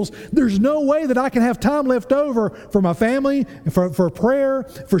tables, there's no way that I can have time left over for my family, for prayer,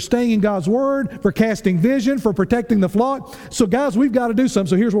 for staying in God's Word, for casting vision, for protecting the flock. So guys, we've got to do something.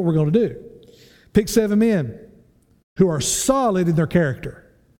 So here's what we're going to do. Pick 7 men who are solid in their character.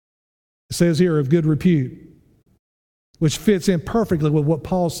 It says here, of good repute, which fits in perfectly with what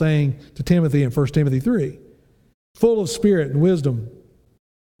Paul's saying to Timothy in 1 Timothy 3. Full of spirit and wisdom.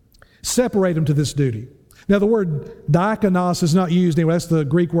 Separate them to this duty. Now, the word diakonos is not used anywhere. That's the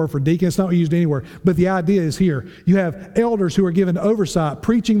Greek word for deacon. It's not used anywhere. But the idea is here. You have elders who are given oversight,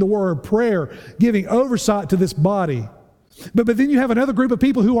 preaching the word, prayer, giving oversight to this body. But then you have another group of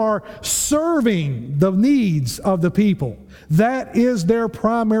people who are serving the needs of the people. That is their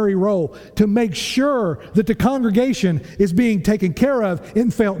primary role, to make sure that the congregation is being taken care of in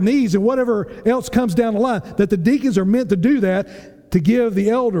felt needs and whatever else comes down the line, that the deacons are meant to do that, to give the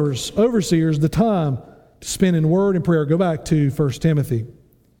elders, overseers, the time to spend in word and prayer. Go back to 1 Timothy.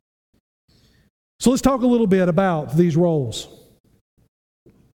 So let's talk a little bit about these roles.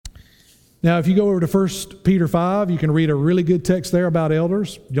 Now, if you go over to 1 Peter 5, you can read a really good text there about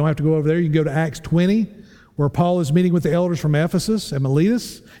elders. You don't have to go over there. You can go to Acts 20, where Paul is meeting with the elders from Ephesus and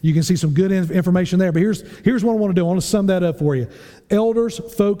Miletus. You can see some good information there. But here's what I want to do. I want to sum that up for you. Elders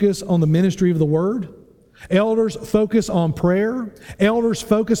focus on the ministry of the word. Elders focus on prayer. Elders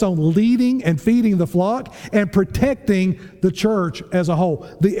focus on leading and feeding the flock and protecting the church as a whole.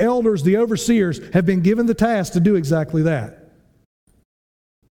 The elders, the overseers, have been given the task to do exactly that.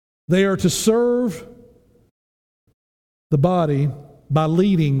 They are to serve the body by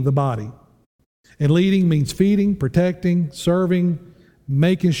leading the body. And leading means feeding, protecting, serving,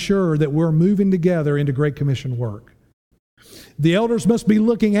 making sure that we're moving together into Great Commission work. The elders must be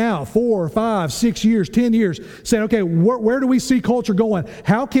looking out 4, 5, 6 years, 10 years, saying, okay, where do we see culture going?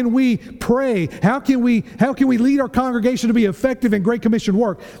 How can we pray? How can we lead our congregation to be effective in Great Commission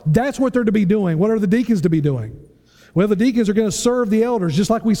work? That's what they're to be doing. What are the deacons to be doing? Well, the deacons are going to serve the elders, just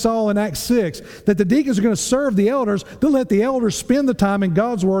like we saw in Acts 6, that the deacons are going to serve the elders. They'll let the elders spend the time in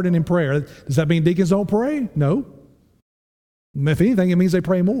God's Word and in prayer. Does that mean deacons don't pray? No. If anything, it means they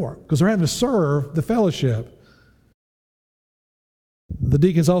pray more, because they're having to serve the fellowship. The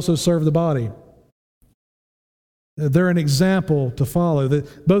deacons also serve the body. They're an example to follow.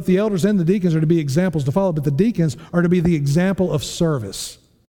 Both the elders and the deacons are to be examples to follow, but the deacons are to be the example of service.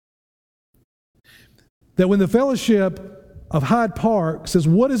 That when the fellowship of Hyde Park says,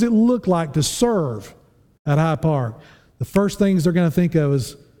 what does it look like to serve at Hyde Park? The first things they're going to think of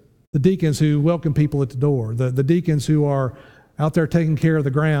is the deacons who welcome people at the door, the deacons who are out there taking care of the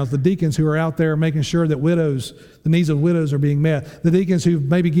grounds, the deacons who are out there making sure that the needs of widows are being met, the deacons who've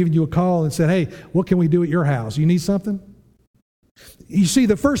maybe given you a call and said, hey, what can we do at your house? You need something? You see,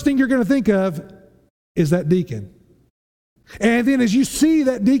 the first thing you're going to think of is that deacon. And then as you see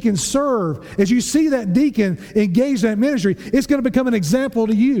that deacon serve, as you see that deacon engage in that ministry, it's going to become an example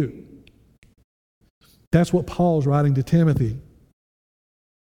to you. That's what Paul's writing to Timothy.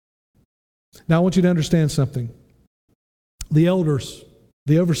 Now I want you to understand something. The elders,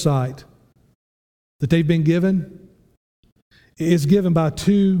 the oversight that they've been given is given by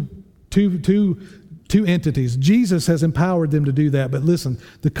two entities. Jesus has empowered them to do that. But listen,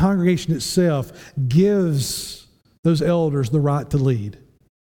 the congregation itself gives those elders the right to lead.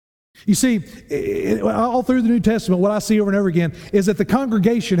 You see, all through the New Testament, what I see over and over again is that the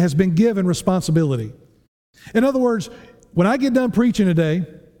congregation has been given responsibility. In other words, when I get done preaching today,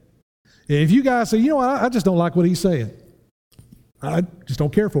 if you guys say, you know what, I just don't like what he's saying. I just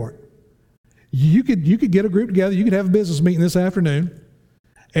don't care for it. You could get a group together. You could have a business meeting this afternoon.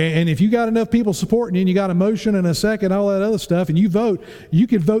 And if you got enough people supporting you and you got a motion and a second, all that other stuff, and you vote, you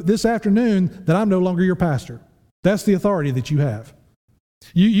could vote this afternoon that I'm no longer your pastor. That's the authority that you have.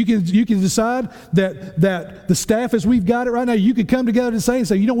 You can decide that the staff as we've got it right now, you could come together and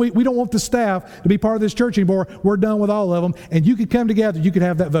say, you know, we don't want the staff to be part of this church anymore. We're done with all of them. And you could come together. You could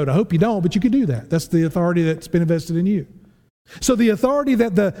have that vote. I hope you don't, but you could do that. That's the authority that's been invested in you. So the authority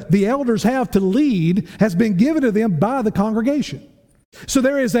that the elders have to lead has been given to them by the congregation. So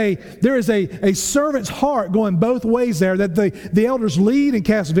there is a servant's heart going both ways there, that the elders lead and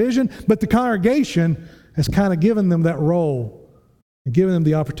cast vision, but the congregation has kind of given them that role and given them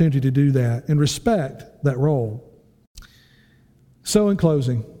the opportunity to do that and respect that role. So in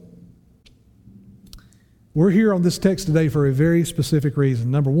closing, we're here on this text today for a very specific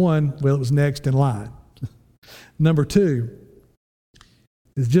reason. Number one, well, it was next in line. Number two,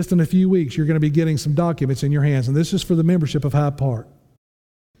 is just in a few weeks, you're going to be getting some documents in your hands. And this is for the membership of Hyde Park.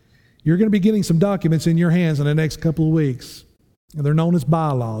 You're going to be getting some documents in your hands in the next couple of weeks. And they're known as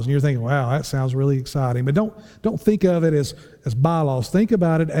bylaws. And you're thinking, wow, that sounds really exciting. But don't think of it as bylaws. Think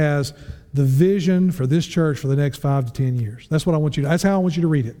about it as the vision for this church for the next 5 to 10 years. That's how I want you to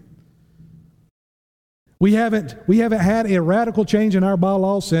read it. We haven't had a radical change in our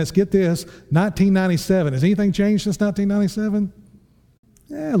bylaws since, get this, 1997. Has anything changed since 1997?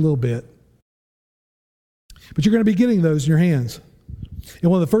 A little bit. But you're going to be getting those in your hands. And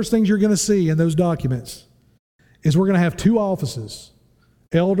one of the first things you're going to see in those documents is we're going to have 2 offices,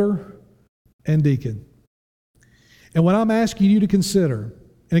 elder and deacon. And what I'm asking you to consider,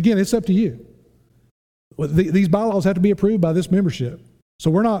 and again, it's up to you. These bylaws have to be approved by this membership. So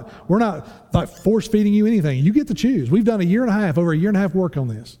we're not like force feeding you anything. You get to choose. We've done over a year and a half work on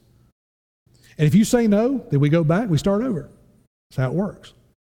this. And if you say no, then we go back, we start over. That's how it works.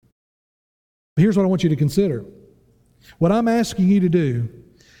 But here's what I want you to consider. What I'm asking you to do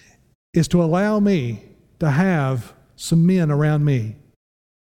is to allow me to have some men around me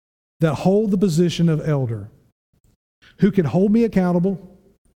that hold the position of elder, who can hold me accountable,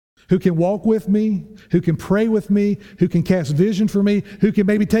 who can walk with me, who can pray with me, who can cast vision for me, who can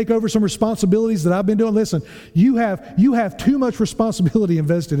maybe take over some responsibilities that I've been doing. Listen, you have too much responsibility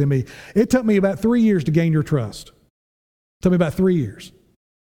invested in me. It took me about 3 years to gain your trust. It took me about 3 years.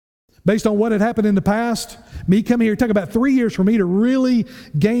 Based on what had happened in the past, me coming here, it took about 3 years for me to really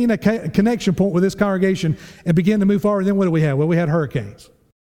gain a connection point with this congregation and begin to move forward. And then what did we have? Well, we had hurricanes,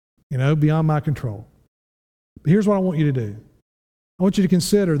 beyond my control. But here's what I want you to do. I want you to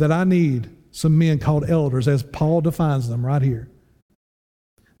consider that I need some men called elders, as Paul defines them right here,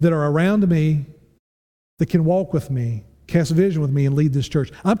 that are around me, that can walk with me, cast vision with me, and lead this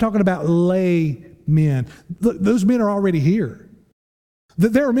church. I'm talking about lay men. Look, those men are already here.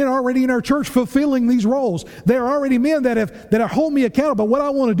 There are men already in our church fulfilling these roles. There are already men that hold me accountable. What I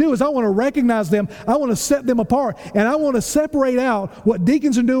want to do is I want to recognize them. I want to set them apart. And I want to separate out what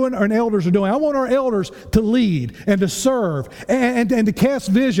deacons are doing and elders are doing. I want our elders to lead and to serve and to cast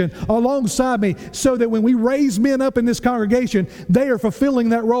vision alongside me, so that when we raise men up in this congregation, they are fulfilling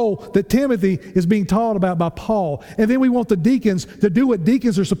that role that Timothy is being taught about by Paul. And then we want the deacons to do what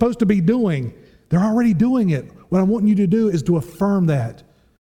deacons are supposed to be doing. They're already doing it. What I want you to do is to affirm that.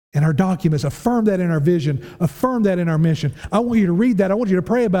 in our documents, affirm that in our vision, affirm that in our mission. I want you to read that. I want you to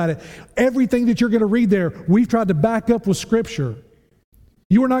pray about it. Everything that you're going to read there, we've tried to back up with Scripture.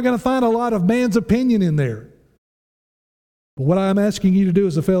 You are not going to find a lot of man's opinion in there. But what I'm asking you to do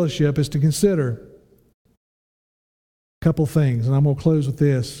as a fellowship is to consider a couple things, and I'm going to close with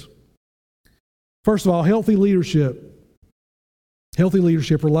this. First of all, healthy leadership. Healthy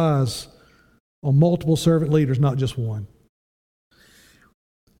leadership relies on multiple servant leaders, not just one.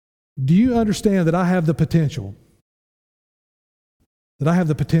 Do you understand that I have the potential? That I have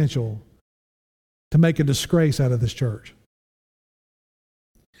the potential to make a disgrace out of this church.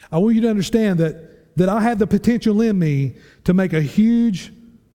 I want you to understand that I have the potential in me to make a huge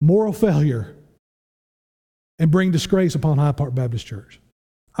moral failure and bring disgrace upon Hyde Park Baptist Church.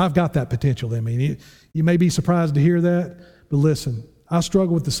 I've got that potential in me. You may be surprised to hear that, but listen, I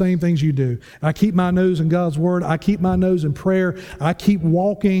struggle with the same things you do. I keep my nose in God's Word. I keep my nose in prayer. I keep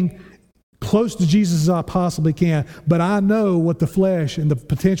walking close to Jesus as I possibly can. But I know what the flesh and the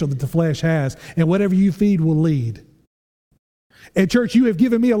potential that the flesh has. And whatever you feed will lead. And church, you have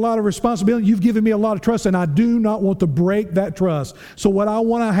given me a lot of responsibility. You've given me a lot of trust. And I do not want to break that trust. So what I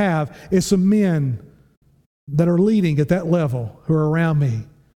want to have is some men that are leading at that level who are around me,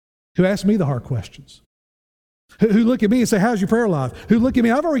 who ask me the hard questions. Who look at me and say, how's your prayer life? Who look at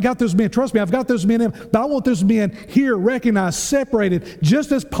me, I've already got those men. Trust me, I've got those men in. But I want those men here recognized, separated,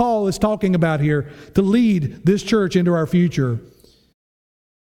 just as Paul is talking about here, to lead this church into our future.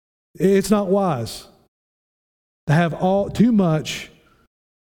 It's not wise to have too much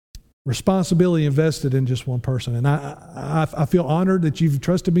responsibility invested in just one person. And I feel honored that you've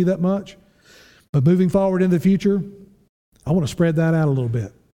trusted me that much. But moving forward in the future, I want to spread that out a little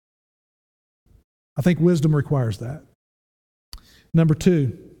bit. I think wisdom requires that. Number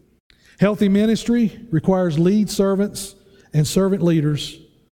 2, healthy ministry requires lead servants and servant leaders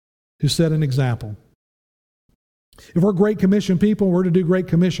who set an example. If we're Great Commission people, we're to do Great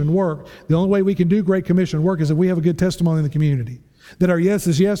Commission work. The only way we can do Great Commission work is if we have a good testimony in the community. That our yes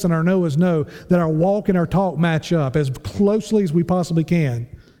is yes and our no is no. That our walk and our talk match up as closely as we possibly can.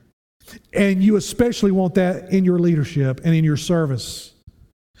 And you especially want that in your leadership and in your service.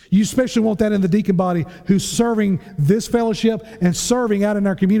 You especially want that in the deacon body who's serving this fellowship and serving out in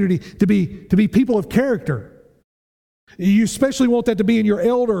our community to be people of character. You especially want that to be in your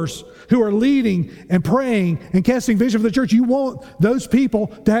elders who are leading and praying and casting vision for the church. You want those people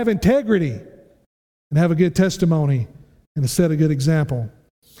to have integrity and have a good testimony and to set a good example.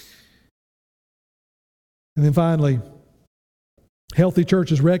 And then finally, healthy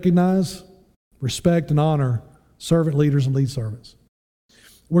churches recognize, respect, and honor servant leaders and lead servants.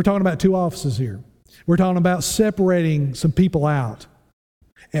 We're talking about 2 offices here. We're talking about separating some people out.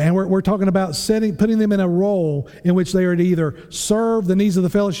 And we're talking about putting them in a role in which they are to either serve the needs of the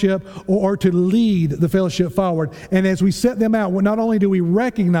fellowship or to lead the fellowship forward. And as we set them out, not only do we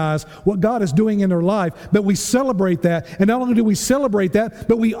recognize what God is doing in their life, but we celebrate that. And not only do we celebrate that,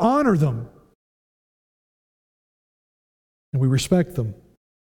 but we honor them. And we respect them.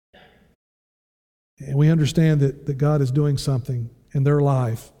 And we understand that God is doing something in their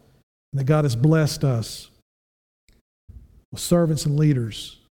life, and that God has blessed us with servants and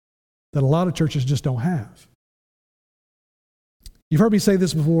leaders that a lot of churches just don't have. You've heard me say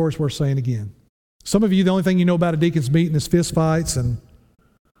this before, it's worth saying again. Some of you, the only thing you know about a deacon's meeting is fist fights and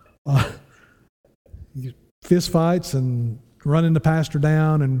running the pastor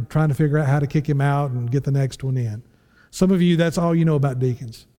down and trying to figure out how to kick him out and get the next one in. Some of you, that's all you know about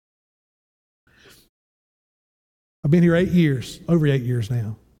deacons. I've been here 8 years, over 8 years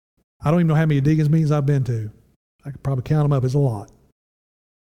now. I don't even know how many deacons meetings I've been to. I could probably count them up. It's a lot.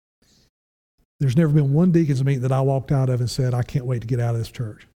 There's never been one deacons meeting that I walked out of and said, I can't wait to get out of this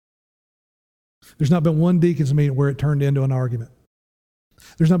church. There's not been one deacons meeting where it turned into an argument.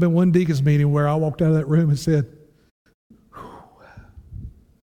 There's not been one deacons meeting where I walked out of that room and said,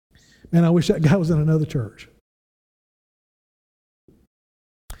 man, I wish that guy was in another church.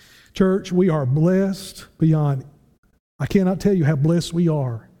 Church, we are blessed beyond. I cannot tell you how blessed we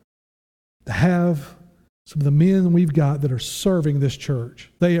are to have some of the men we've got that are serving this church.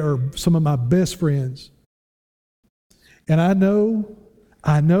 They are some of my best friends. And I know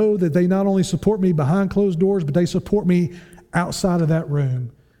that they not only support me behind closed doors, but they support me outside of that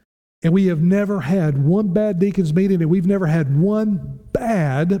room. And we have never had one bad deacons meeting, and we've never had one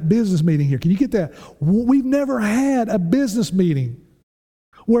bad business meeting here. Can you get that? We've never had a business meeting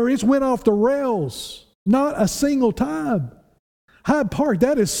where it's went off the rails. Not a single time. Hyde Park,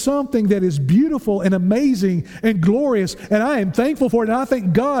 that is something that is beautiful and amazing and glorious, and I am thankful for it, and I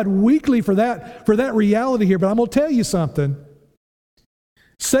thank God weekly for that reality here. But I'm going to tell you something.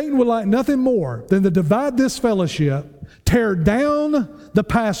 Satan would like nothing more than to divide this fellowship, tear down the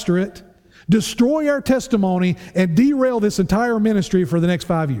pastorate, destroy our testimony, and derail this entire ministry for the next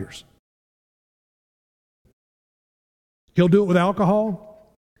 5 years. He'll do it with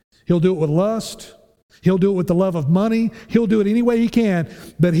alcohol. He'll do it with lust. He'll do it with the love of money. He'll do it any way he can.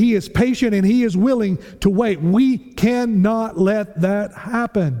 But he is patient and he is willing to wait. We cannot let that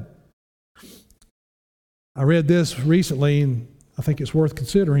happen. I read this recently, and I think it's worth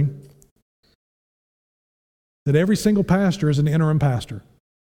considering, that every single pastor is an interim pastor.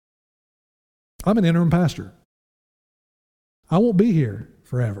 I'm an interim pastor. I won't be here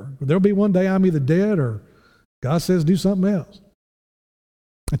forever. There'll be one day I'm either dead or God says do something else.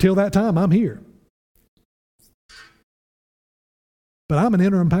 Until that time, I'm here. But I'm an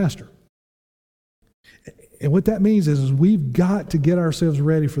interim pastor. And what that means is we've got to get ourselves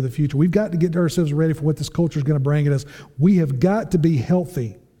ready for the future. We've got to get ourselves ready for what this culture is going to bring at us. We have got to be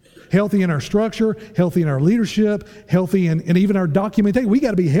healthy. Healthy in our structure, healthy in our leadership, healthy in even our documentation. We got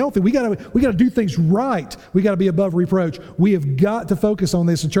to be healthy. We got to do things right. We got to be above reproach. We have got to focus on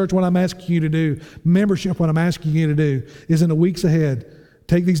this. And church, what I'm asking you to do, membership, what I'm asking you to do is in the weeks ahead,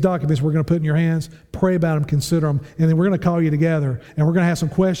 take these documents we're going to put in your hands, pray about them, consider them, and then we're going to call you together and we're going to have some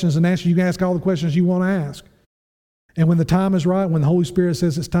questions and ask you. You can ask all the questions you want to ask. And when the time is right, when the Holy Spirit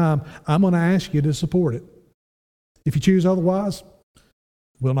says it's time, I'm going to ask you to support it. If you choose otherwise,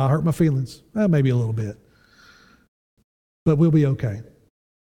 will not hurt my feelings. Well, maybe a little bit. But we'll be okay.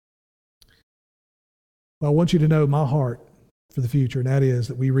 But I want you to know my heart for the future, and that is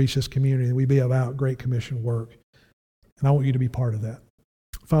that we reach this community and we be about Great Commission work. And I want you to be part of that.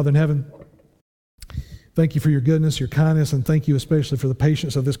 Father in heaven, thank you for your goodness, your kindness, and thank you especially for the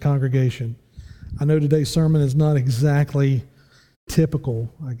patience of this congregation. I know today's sermon is not exactly typical,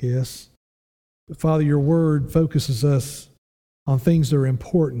 I guess. But Father, your word focuses us on things that are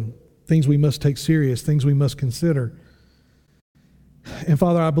important, things we must take serious, things we must consider. And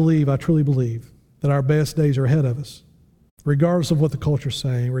Father, I truly believe that our best days are ahead of us. Regardless of what the culture's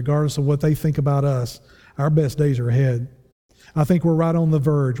saying, regardless of what they think about us, our best days are ahead. I think we're right on the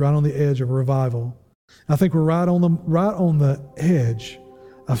verge, right on the edge of a revival. I think we're right on the edge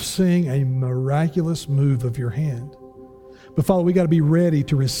of seeing a miraculous move of your hand. But Father, we got to be ready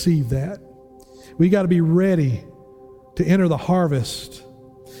to receive that. We got to be ready to enter the harvest.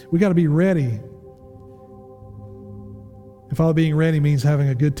 We got to be ready. And Father, being ready means having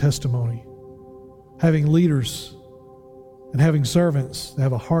a good testimony, having leaders and having servants that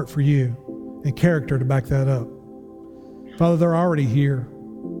have a heart for you and character to back that up. Father, they're already here.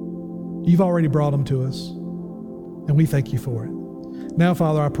 You've already brought them to us, and we thank you for it. Now,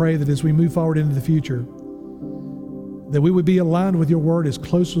 Father, I pray that as we move forward into the future, that we would be aligned with your word as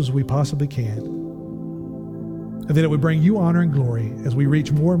close as we possibly can, and that it would bring you honor and glory as we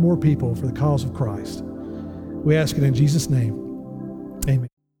reach more and more people for the cause of Christ. We ask it in Jesus' name. Amen.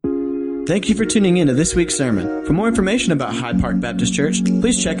 Thank you for tuning in to this week's sermon. For more information about Hyde Park Baptist Church,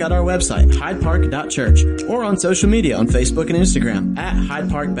 please check out our website, hydepark.church, or on social media on Facebook and Instagram @Hyde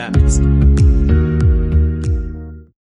Park Baptist.